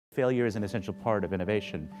Failure is an essential part of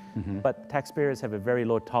innovation, but taxpayers have a very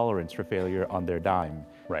low tolerance for failure on their dime.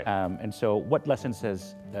 Right. And so what lessons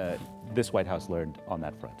has this White House learned on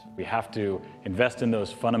that front? We have to invest in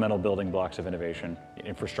those fundamental building blocks of innovation,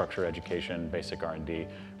 infrastructure, education, basic R&D.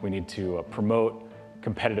 We need to promote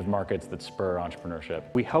competitive markets that spur entrepreneurship.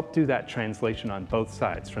 We help do that translation on both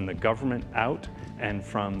sides, from the government out and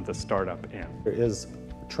from the startup in. There is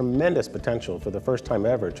tremendous potential for the first time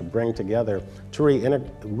ever to bring together, to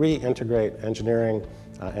reintegrate engineering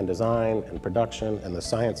and design and production and the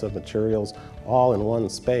science of materials all in one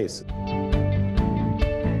space.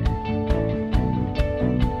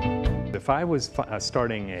 If I was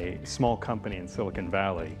starting a small company in Silicon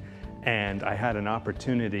Valley and I had an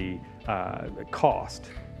opportunity cost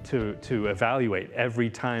to evaluate every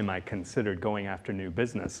time I considered going after new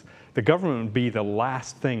business, the government would be the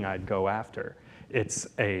last thing I'd go after. It's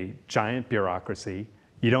a giant bureaucracy.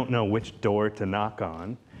 You don't know which door to knock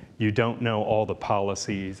on. You don't know all the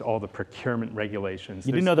policies, all the procurement regulations.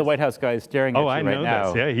 You do know the White House guy is staring at you right now. Oh, I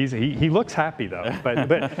know this. Yeah, he looks happy though.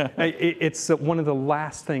 But it's one of the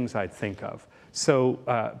last things I'd think of. So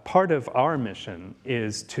part of our mission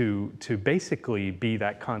is to basically be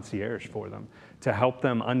that concierge for them, to help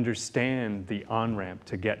them understand the on-ramp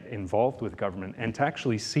to get involved with government and to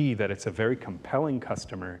actually see that it's a very compelling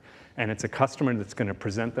customer, and it's a customer that's going to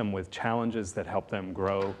present them with challenges that help them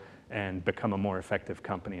grow and become a more effective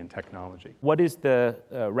company in technology. What is the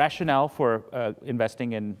rationale for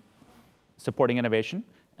investing in supporting innovation?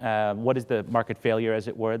 What is the market failure, as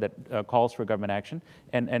it were, that calls for government action?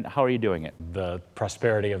 And how are you doing it? The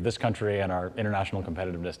prosperity of this country and our international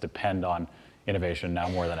competitiveness depend on innovation now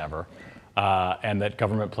more than ever. And that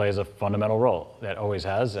government plays a fundamental role, that always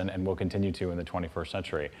has and will continue to in the 21st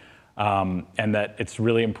century. And that it's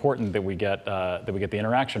really important that we get the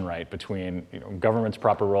interaction right between government's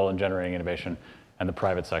proper role in generating innovation and the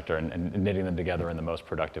private sector, and knitting them together in the most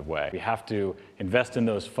productive way. We have to invest in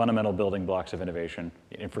those fundamental building blocks of innovation,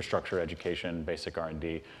 infrastructure, education, basic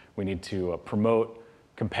R&D. We need to promote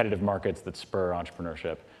competitive markets that spur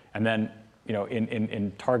entrepreneurship. And then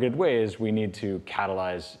in targeted ways, we need to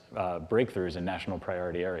catalyze breakthroughs in national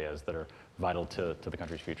priority areas that are vital to the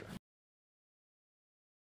country's future.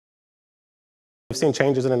 We've seen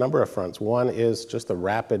changes in a number of fronts. One is just the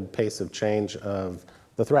rapid pace of change of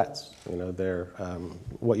the threats. They're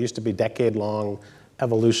what used to be decade-long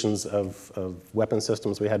evolutions of weapon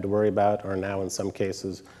systems we had to worry about are now in some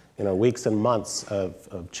cases weeks and months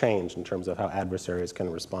of change in terms of how adversaries can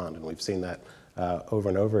respond, and we've seen that over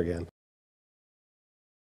and over again.